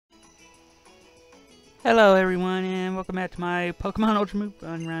Hello everyone and welcome back to my Pokemon Ultra Move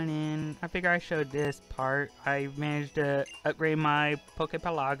Run and I figure I showed this part. I managed to upgrade my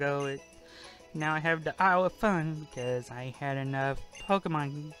Pokepelago. Now I have the Isle of Fun because I had enough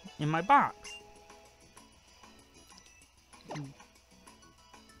Pokemon in my box.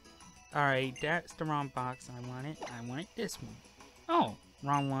 Alright, that's the wrong box I wanted. I wanted this one. Oh,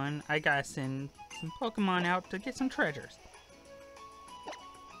 wrong one. I gotta send some Pokemon out to get some treasures.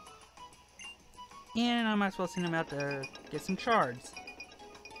 And I might as well send them out to get some shards.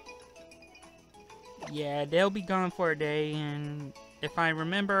 Yeah, they'll be gone for a day, and if I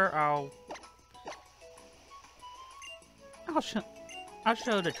remember, I'll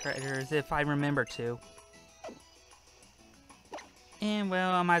show the treasures if I remember to. And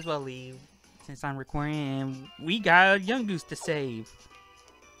well, I might as well leave since I'm recording, and we got a young goose to save.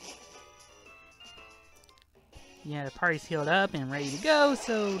 Yeah, the party's healed up and ready to go,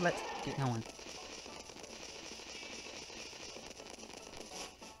 so let's get going.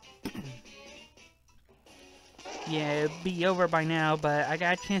 Yeah, it'll be over by now, but I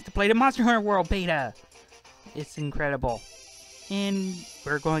got a chance to play the Monster Hunter World Beta. It's incredible. And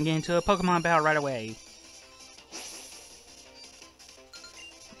we're going to get into a Pokemon battle right away.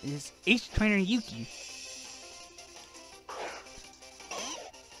 It's H-Trainer Yuki.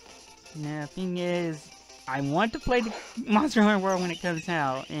 Now, the thing is, I want to play the Monster Hunter World when it comes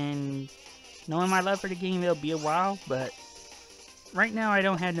out, and knowing my love for the game, it'll be a while, but right now I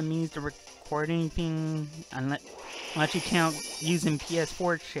don't have the means to record anything unless you count using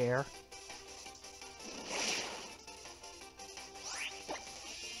PS4 share.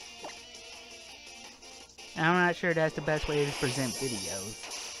 I'm not sure that's the best way to present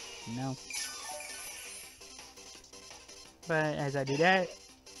videos, you know? But as I do that,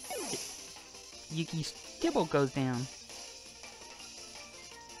 Yuki's Skibble goes down.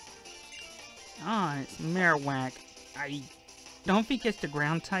 Ah, it's Marowak. I don't think it's the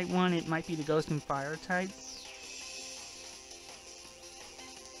ground type one, it might be the Ghost and Fire type.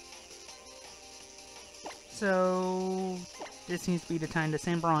 So this seems to be the time to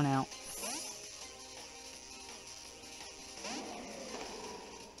send Braun out.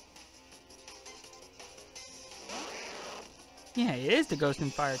 Yeah, it is the Ghost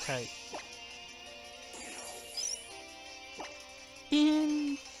and Fire type.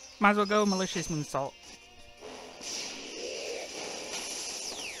 And might as well go Malicious Moonsault.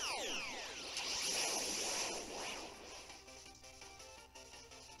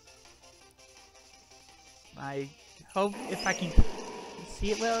 I hope if I can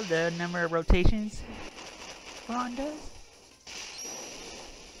see it well, the number of rotations Braun does.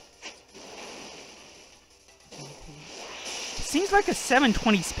 Seems like a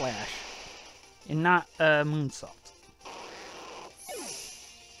 720 splash and not a Moonsault.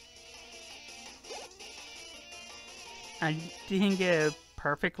 I didn't get a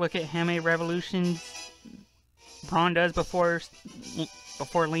perfect look at how many revolutions Braun does before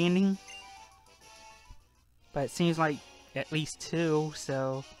landing. But it seems like at least 2,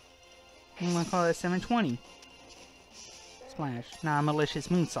 so I'm gonna call it 720 splash, not a Malicious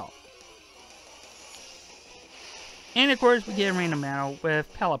Moonsault. And of course, we get a random battle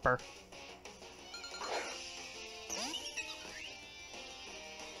with Pelipper.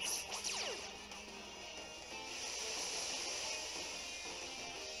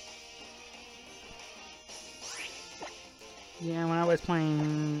 Yeah, when I was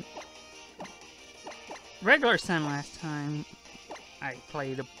playing regular Sun last time, I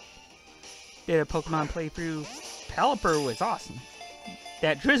did a Pokemon playthrough. Pelipper was awesome.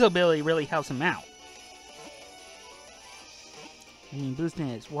 That Drizzle ability really helps him out. I mean, boosting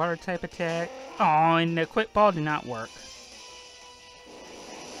his water type attack. Oh, and the Quick Ball did not work.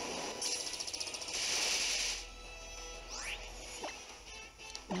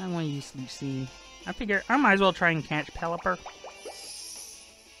 I'm going to use Sleep Seed. I figure I might as well try and catch Pelipper.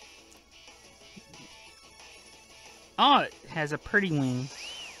 Oh, it has a pretty wing.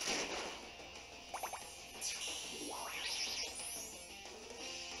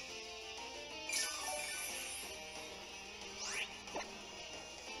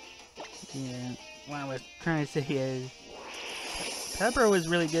 Yeah, what I was trying to say is, Pepper was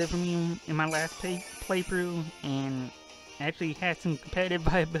really good for me in my last playthrough, and actually had some competitive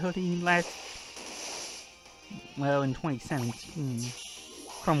viability in 2017,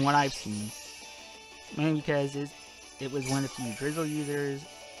 from what I've seen. Mainly because it was one of the few Drizzle users.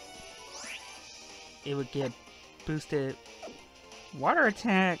 It would get boosted water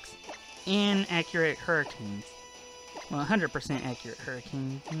attacks and accurate hurricanes. Well, 100% accurate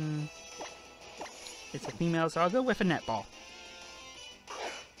hurricanes. It's a female, so I'll go with a netball.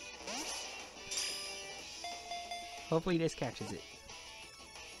 Hopefully this catches it.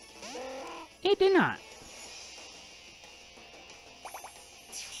 It did not.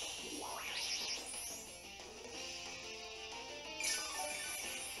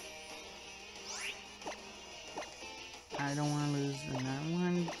 I don't want to lose in that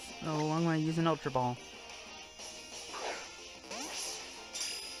one. Oh, I'm going to use an Ultra Ball.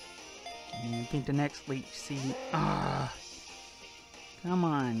 And I think the next leech seed. Ah, come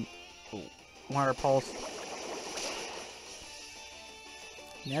on. Oh, Water Pulse.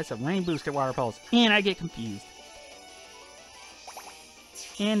 That's a rain boosted Water Pulse. And I get confused.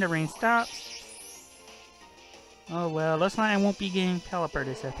 And the rain stops. Oh well, looks like I won't be getting Pelipper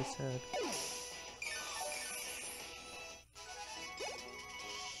this episode.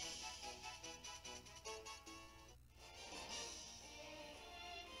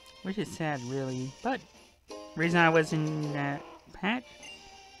 Which is sad, really. But, reason I was in that patch,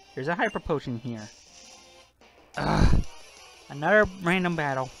 there's a Hyper Potion here. Ugh. Another random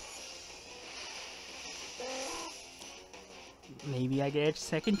battle. Maybe I get a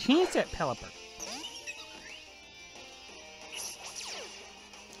second chance at Pelipper.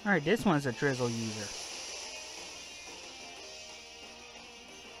 Alright, this one's a Drizzle user.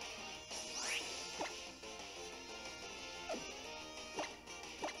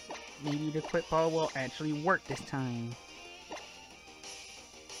 Maybe the Quick Ball will actually work this time.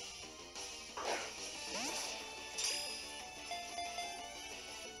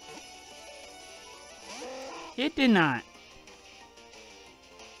 It did not.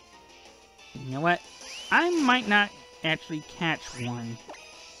 You know what? I might not actually catch one.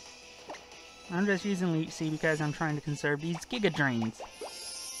 I'm just using Leech Seed because I'm trying to conserve these Giga Drains.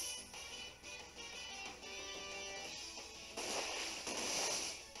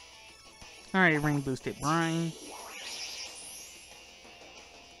 Alright, Ring Boosted Brine.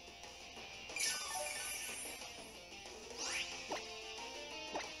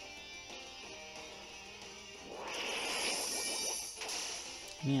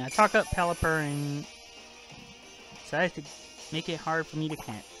 Yeah, I talk up Pelipper and decided to make it hard for me to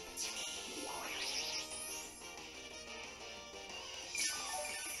catch.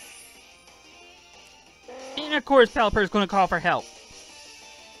 And of course, Pelipper is going to call for help.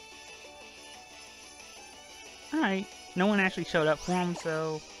 Alright, no one actually showed up for him,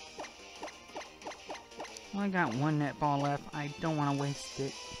 so... I only got one net ball left. I don't want to waste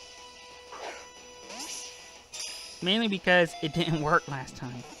it. Mainly because it didn't work last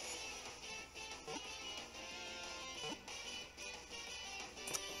time.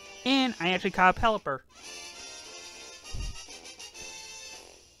 And I actually caught a Pelipper.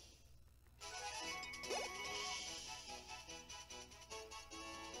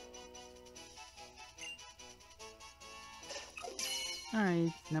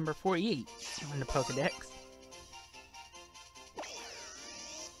 Alright, number 48 on the Pokedex.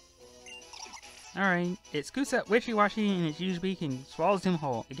 Alright, it scoots up Wishy-Washy in its huge beak and swallows him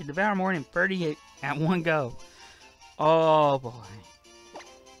whole. It can devour more than 38 at one go. Oh boy.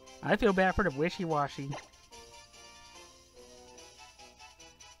 I feel bad for the Wishy-Washy.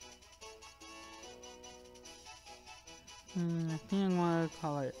 I think I want to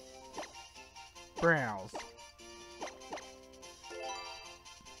call it Browse.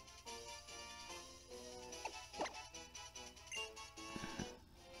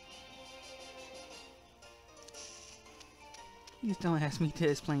 Please don't ask me to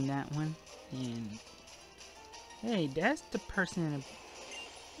explain that one. And hey, that's the person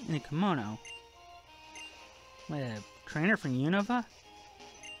in a kimono. What, a trainer from Unova?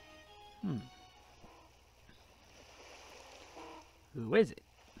 Who is it?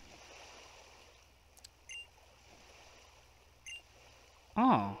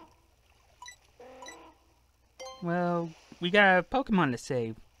 Oh. Well, we got a Pokemon to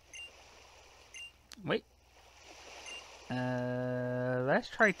save. Wait. Let's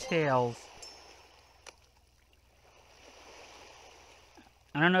try Tails.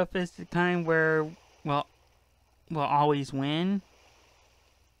 I don't know if it's the kind where, well, we'll always win.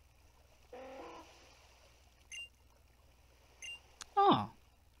 Oh.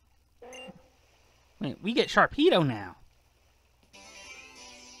 Wait, we get Sharpedo now.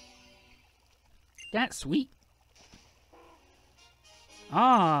 That's sweet.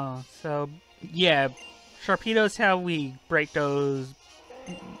 Oh, so, yeah, Sharpedo's how we break those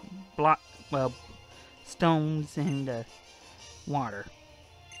stones in the water.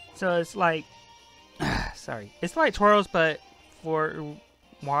 So it's like, sorry, it's like Twirls, but for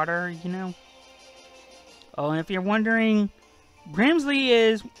water, you know? Oh, and if you're wondering, Grimsley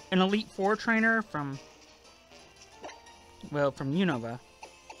is an Elite Four trainer from Unova.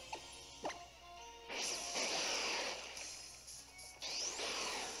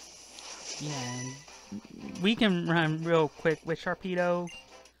 Yeah, and we can run real quick with Sharpedo.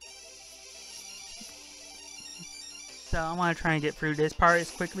 So I want to try and get through this part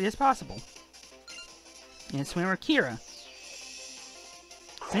as quickly as possible. And swimmer Kira.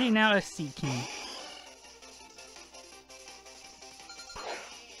 Sending out a Sea King.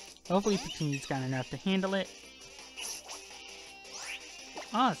 Hopefully Petunia's got enough to handle it.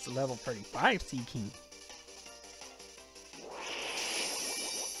 Oh, it's a level 35 Sea King.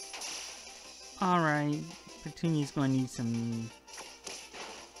 Alright, Petunia's going to need some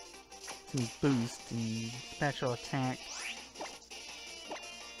boost and special attack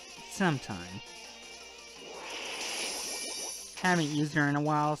sometime. Haven't used her in a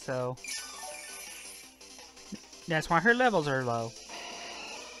while, so that's why her levels are low.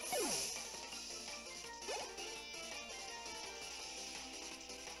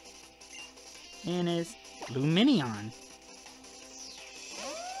 And it's Luminion.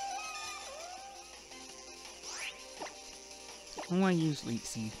 I'm going to use Leech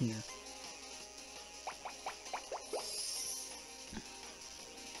Seed here.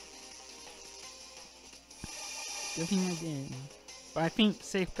 Good thing I did. But I think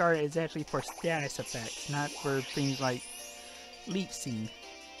Safeguard is actually for status effects, not for things like Leech Seed.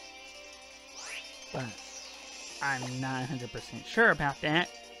 But I'm not 100% sure about that.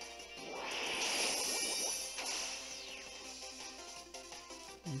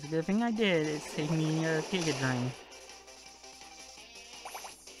 It's a good thing I did. It saved me a Giga Drain.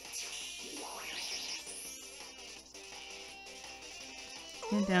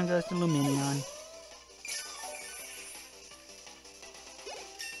 And down goes the Luminion.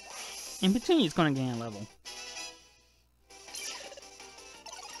 And Petunia's gonna gain a level.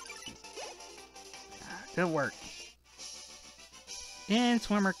 Good work. And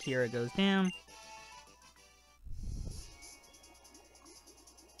Swimmer Kira goes down.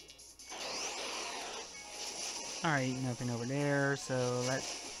 Alright, nothing over there, so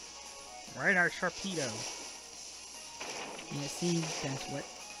let's ride our Sharpedo. Yeah, see, that's what...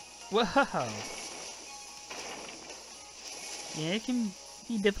 Whoa! Yeah, it can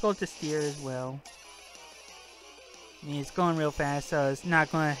be difficult to steer as well. I mean, it's going real fast, so it's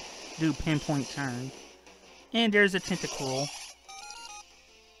not going to do pinpoint turns. And there's a Tentacruel.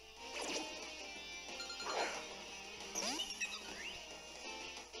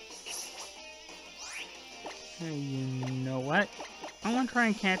 You know what? I want to try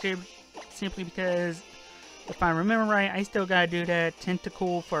and catch it simply because if I remember right, I still gotta do that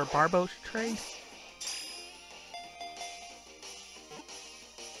Tentacool for Barboach trade.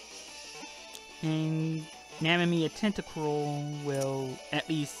 And namming me a Tentacruel will at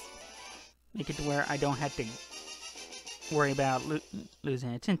least make it to where I don't have to worry about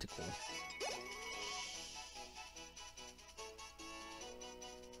losing a Tentacool.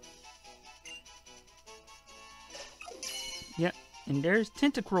 Yep, and there's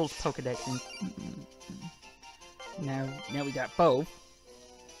Tentacruel's Pokedex. And now we got both.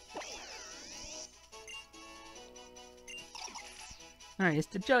 Alright, it's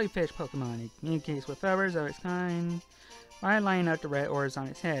the Jellyfish Pokemon. It communicates with others of its kind by lining up the red orbs on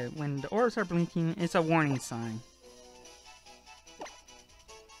its head. When the orbs are blinking, it's a warning sign.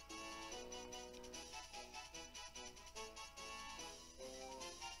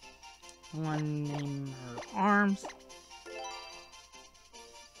 I want to name her Arms.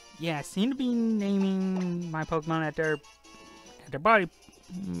 Yeah, I seem to be naming my Pokemon at their body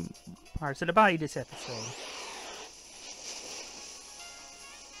parts of the body this episode.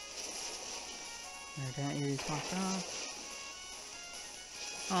 There, that is popped off.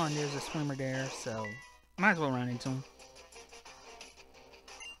 Oh, and there's a swimmer there, so might as well run into him.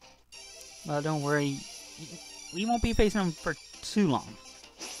 Well, don't worry, we won't be facing him for too long.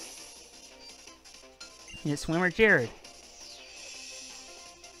 It's swimmer Jared.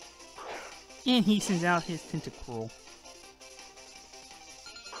 And he sends out his Tentacruel.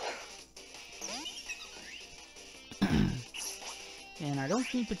 And I don't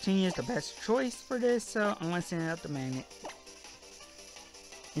think Petunia is the best choice for this, so I'm going to send out the Magnet.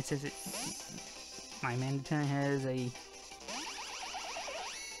 It says my Magneton has a...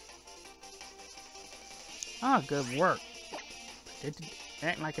 Oh, good work. Did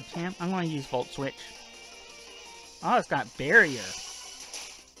act like a champ. I'm going to use Volt Switch. Oh, it's got Barrier.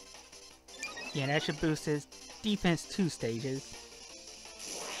 Yeah, that should boost his defense 2 stages.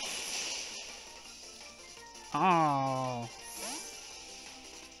 Oh.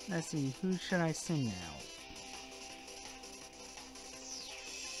 Let's see, who should I send now?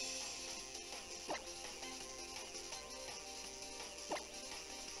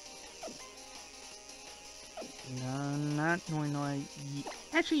 No, not Noinoi.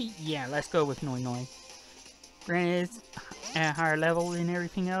 Actually, yeah, let's go with Noi Noi. Granted, it's at a higher level than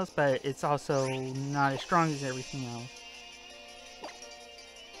everything else, but it's also not as strong as everything else.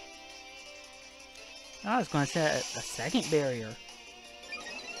 I was going to set a second barrier.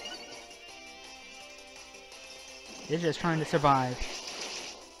 It's just trying to survive.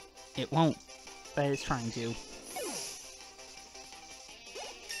 It won't, but it's trying to.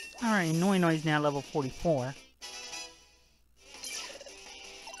 Alright, Noi Noi's now level 44.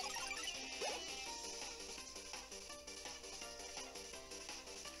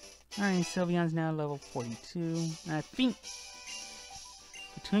 Alright, Sylveon's now level 42. And I think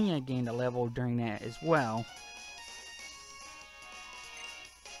Petunia gained a level during that as well.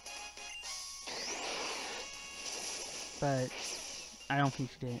 But I don't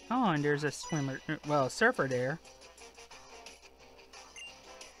think she did. Oh, and there's a swimmer, well, a surfer there.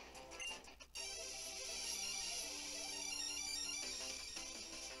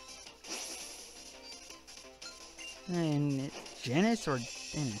 And it's Janice or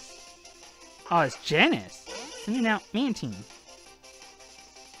Dennis? Oh, it's Janice! Sending out Mantine.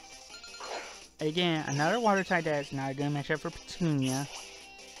 Again, another water type that's not a good matchup for Petunia.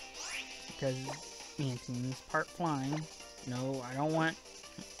 Because Mantine is part flying. No, I don't want...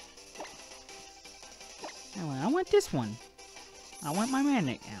 I want this one. I want my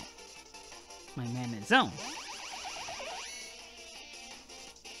Magnet out. My Magnet Zone.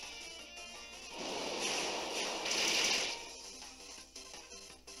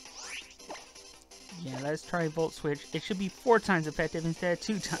 Yeah, let's try Volt Switch. It should be 4 times effective instead of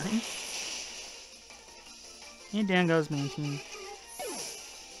 2 times. And down goes Mantine.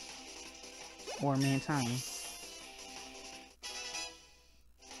 Or Mantine.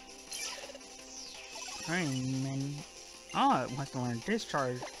 Alright, man. Oh, it wants to learn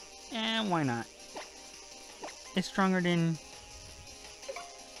Discharge. And why not? It's stronger than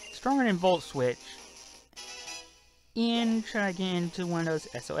Volt Switch. And should I get into one of those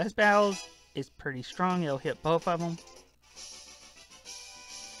SOS battles? It's pretty strong. It'll hit both of them.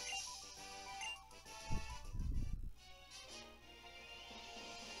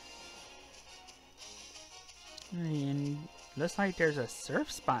 And looks like there's a surf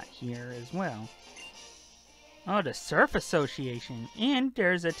spot here as well. Oh, the Surf Association. And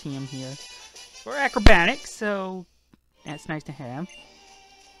there's a team here for acrobatics, so that's nice to have.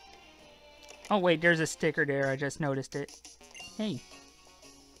 Oh wait, there's a sticker there. I just noticed it. Hey.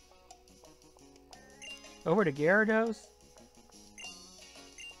 Over to Gyarados?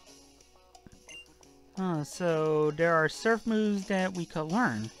 Oh, so there are surf moves that we could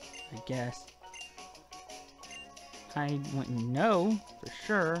learn, I guess. I wouldn't know for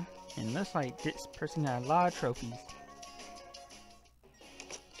sure, and looks like this person got a lot of trophies.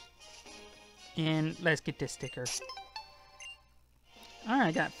 And let's get this sticker. Alright,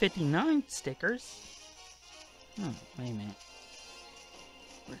 I got 59 stickers. Oh, wait a minute.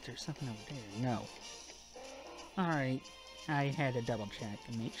 Was there something over there? No. Alright, I had to double check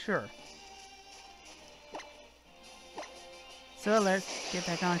and make sure. So let's get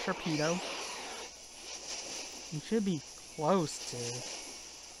back on Sharpedo. It should be close to...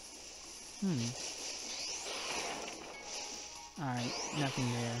 Alright,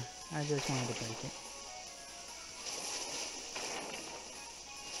 nothing there. I just wanted to break it.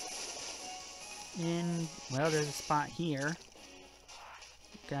 And, well, there's a spot here.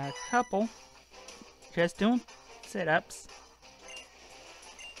 Got a couple. Just doing sit-ups.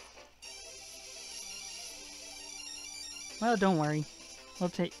 Well, don't worry. We'll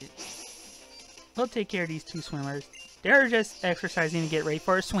take care of these 2 swimmers. They're just exercising to get ready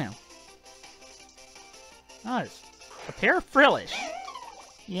for a swim. Oh, it's a pair of Frillish.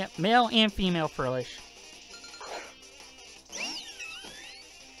 Yep, male and female Frillish.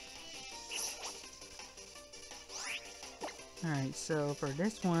 Alright, so for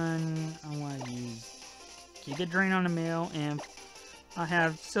this one, I want to use Giga Drain on the male, and I'll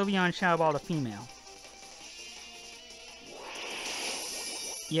have Sylveon Shadow Ball the female.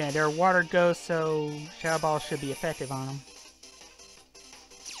 Yeah, they're water ghosts, so Shadow Ball should be effective on them.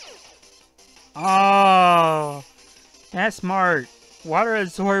 Oh, that's smart. Water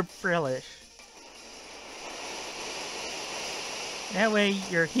Absorb Frillish. That way,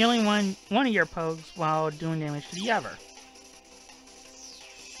 you're healing one of your pokes while doing damage to the other.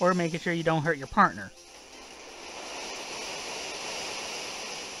 Or making sure you don't hurt your partner.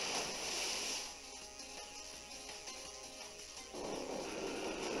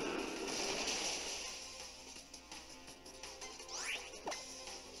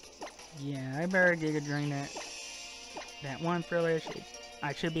 Yeah, I better Giga Drain that one Frillish.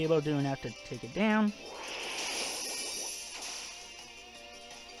 I should be able to do enough to take it down.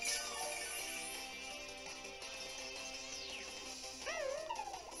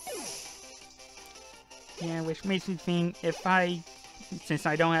 Yeah, which makes me think since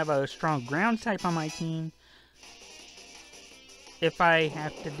I don't have a strong ground type on my team, if I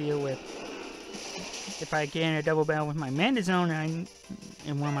have to deal with, if I get in a double battle with my Mana Zone and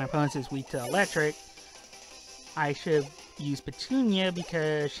one of my opponents is weak to electric, I should use Petunia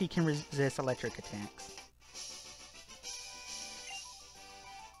because she can resist electric attacks.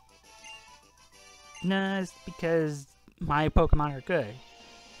 No, it's because my Pokemon are good.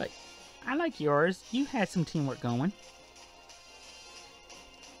 But I like yours. You had some teamwork going.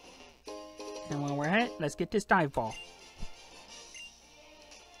 And while we're at it, let's get this dive ball.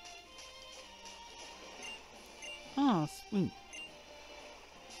 Oh, sweet.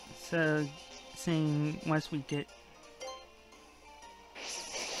 So, saying once we get...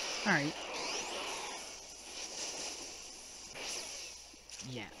 Alright.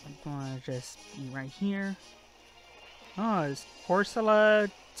 Yeah, I'm gonna just be right here. Oh, it's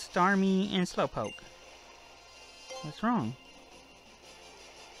Corsola, Starmie, and Slowpoke. What's wrong?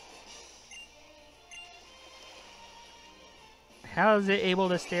 How is it able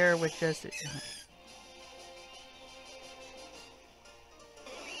to stare with just...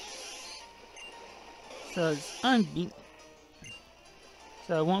 So it's unbeaten.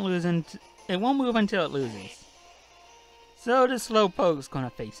 So it won't lose it won't move until it loses. So the Slowpoke's gonna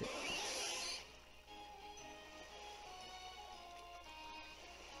face it.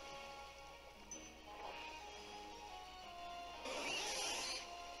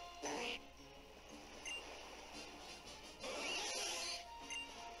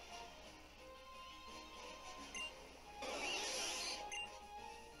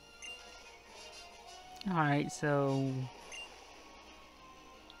 Alright, so...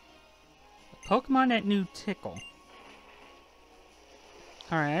 Pokemon that knew Tickle.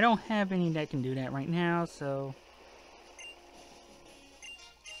 Alright, I don't have any that can do that right now, so...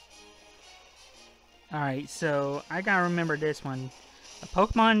 Alright, so I gotta remember this one. A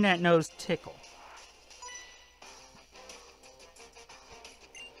Pokemon that knows Tickle.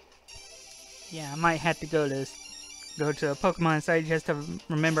 Yeah, I might have to go to a Pokemon site just to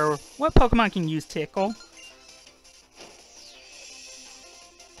remember what Pokemon can use Tickle.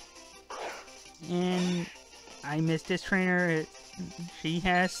 And I missed this trainer. She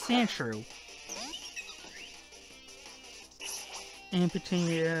has Sandshrew. And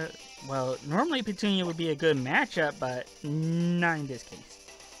Petunia, well, normally Petunia would be a good matchup, but not in this case.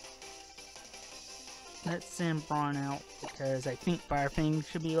 Let's send Brawn out because I think Firefang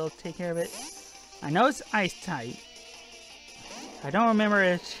should be able to take care of it. I know it's Ice type. I don't remember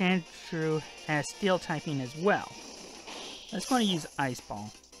if Sandshrew has Steel typing as well. Let's go and use Ice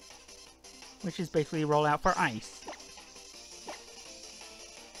Ball, which is basically roll out for ice.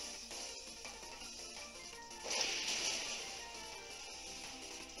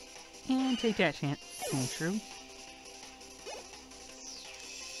 And take that chance, Sandshrew.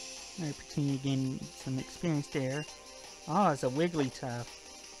 Alright, Petunia getting some experience there. Oh, it's a Wigglytuff.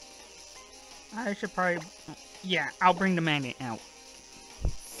 I should probably... Yeah, I'll bring the magnet out.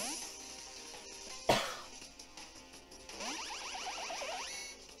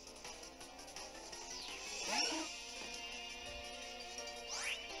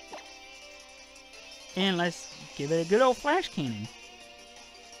 And let's give it a good old flash cannon.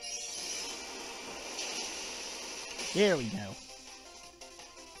 There we go.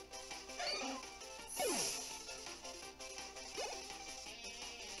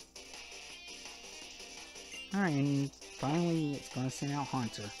 Alright, and finally it's going to send out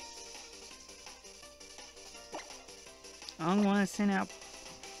Haunter. I'm going to send out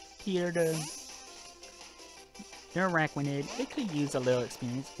Peter to their Araquanid. It could use a little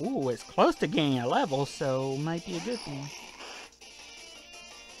experience. Ooh, it's close to gaining a level, so might be a good thing.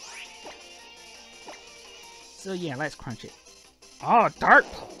 So yeah, let's crunch it. Oh, Dark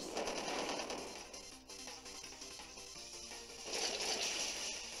Pulse!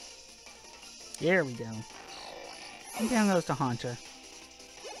 There we go. And down goes to Haunter.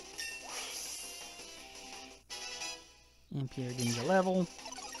 And Peter gains a level.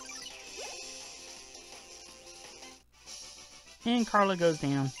 And Carla goes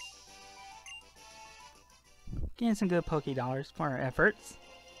down. Getting some good Poké Dollars for our efforts.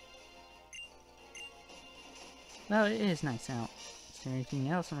 Well, it is nice out. Is there anything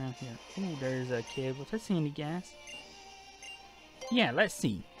else around here? Ooh, there's a kid with a Sandy Gas. Yeah, let's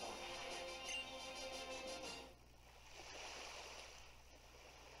see.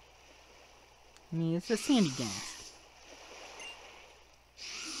 I mean, it's a Sandy Gas.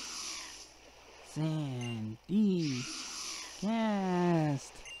 Sandy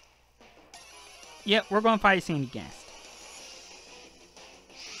Gas. Yep, we're going to fight Sandy Gas.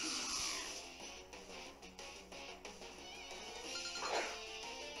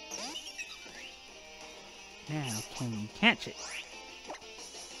 Now, can we catch it?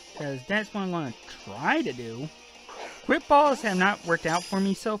 Because that's what I'm going to try to do. Grip balls have not worked out for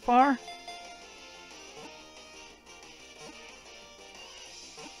me so far.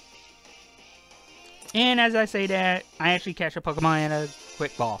 And as I say that, I actually catch a Pokemon in a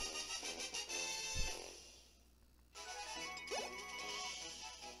quick ball.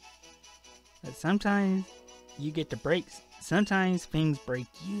 But sometimes you get the breaks. Sometimes things break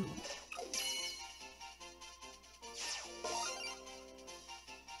you.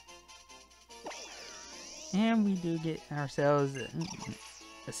 And we do get ourselves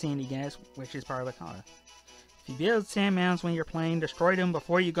a sandy gas, which is part of the collar. If you build sand mounds when you're playing, destroy them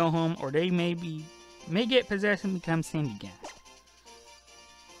before you go home, or they may get possessed and become sandy gas.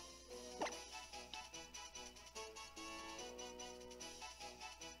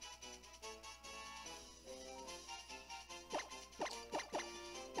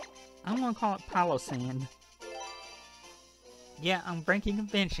 I'm gonna call it Palo Sand. Yeah, I'm breaking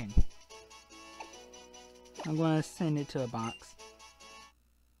convention. I'm gonna send it to a box.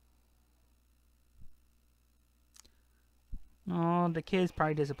 Oh, the kid's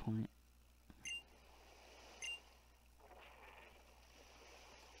probably disappointed.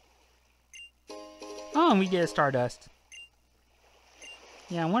 Oh, and we get a Stardust.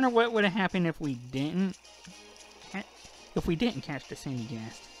 Yeah, I wonder what would have happened if we didn't catch the sandy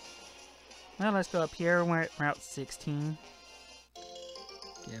gas. Well, let's go up here. We're at Route 16.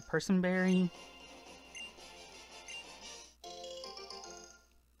 Get a Person Berry.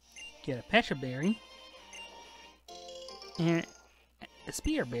 Get a Pecha Berry. And a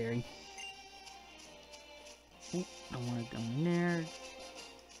Spear Berry. Oop, don't want to go in there.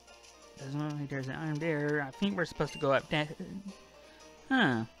 Doesn't look like there's an item there. I think we're supposed to go up that.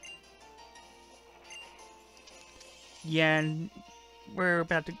 Huh. Yeah, we're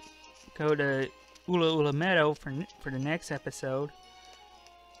about to go to Ula Ula Meadow for the next episode.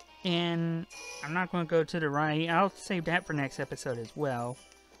 And I'm not going to go to the right. I'll save that for next episode as well.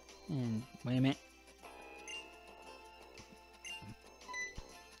 And wait a minute.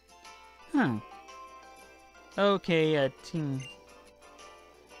 Huh. Okay, Team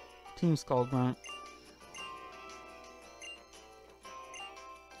Skull Grunt.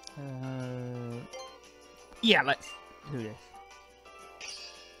 Yeah, let's do this.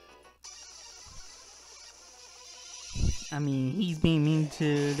 I mean, he's being mean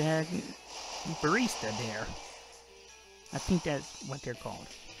to that barista there. I think that's what they're called.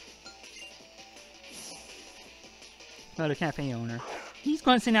 Oh, the cafe owner. He's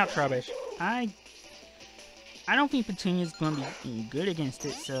going to send out Trubbish. I don't think Petunia's going to be good against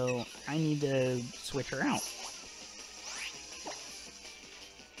it, so I need to switch her out.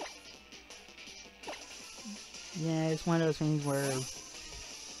 Yeah, it's one of those things where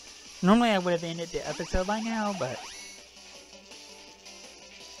normally I would have ended the episode by now, but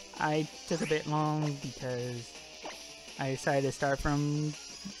I took a bit long because I decided to start from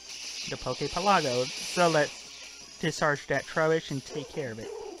the Poke Palago. So let's discharge that Trubbish and take care of it.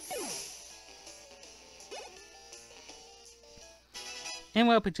 And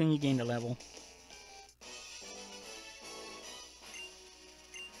well, Petunia gained a level.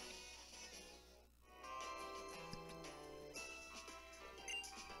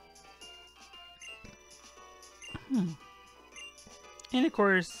 And of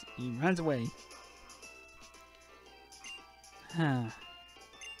course, he runs away.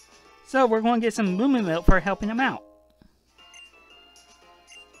 So we're going to get some Lumen Milk for helping him out.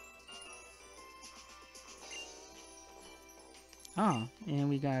 Oh, and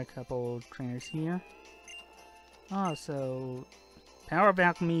we got a couple trainers here. Oh, so Power of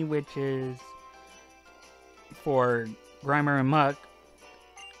Alchemy, which is for Grimer and Muck.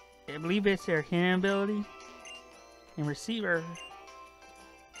 I believe it's their hidden ability. And Receiver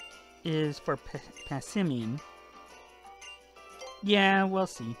is for Passimian. Yeah, we'll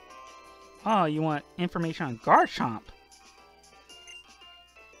see. Oh, you want information on Garchomp?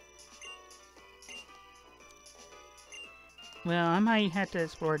 Well, I might have to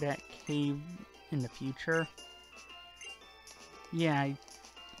explore that cave in the future. Yeah,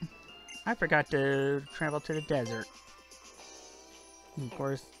 I forgot to travel to the desert. And of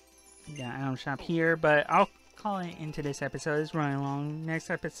course, we got Item Shop here, but I'll call it into this episode. It's running long. Next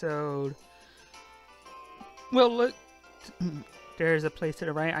episode, well, look, there's a place to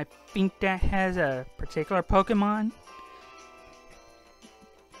the right. I think that has a particular Pokemon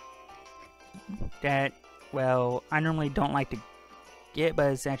that, well, I normally don't like to get,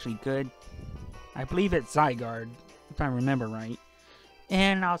 but it's actually good. I believe it's Zygarde, if I remember right.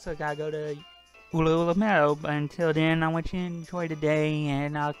 And also gotta go to Ula Ula Meadow, but until then, I want you to enjoy the day,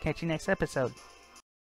 and I'll catch you next episode.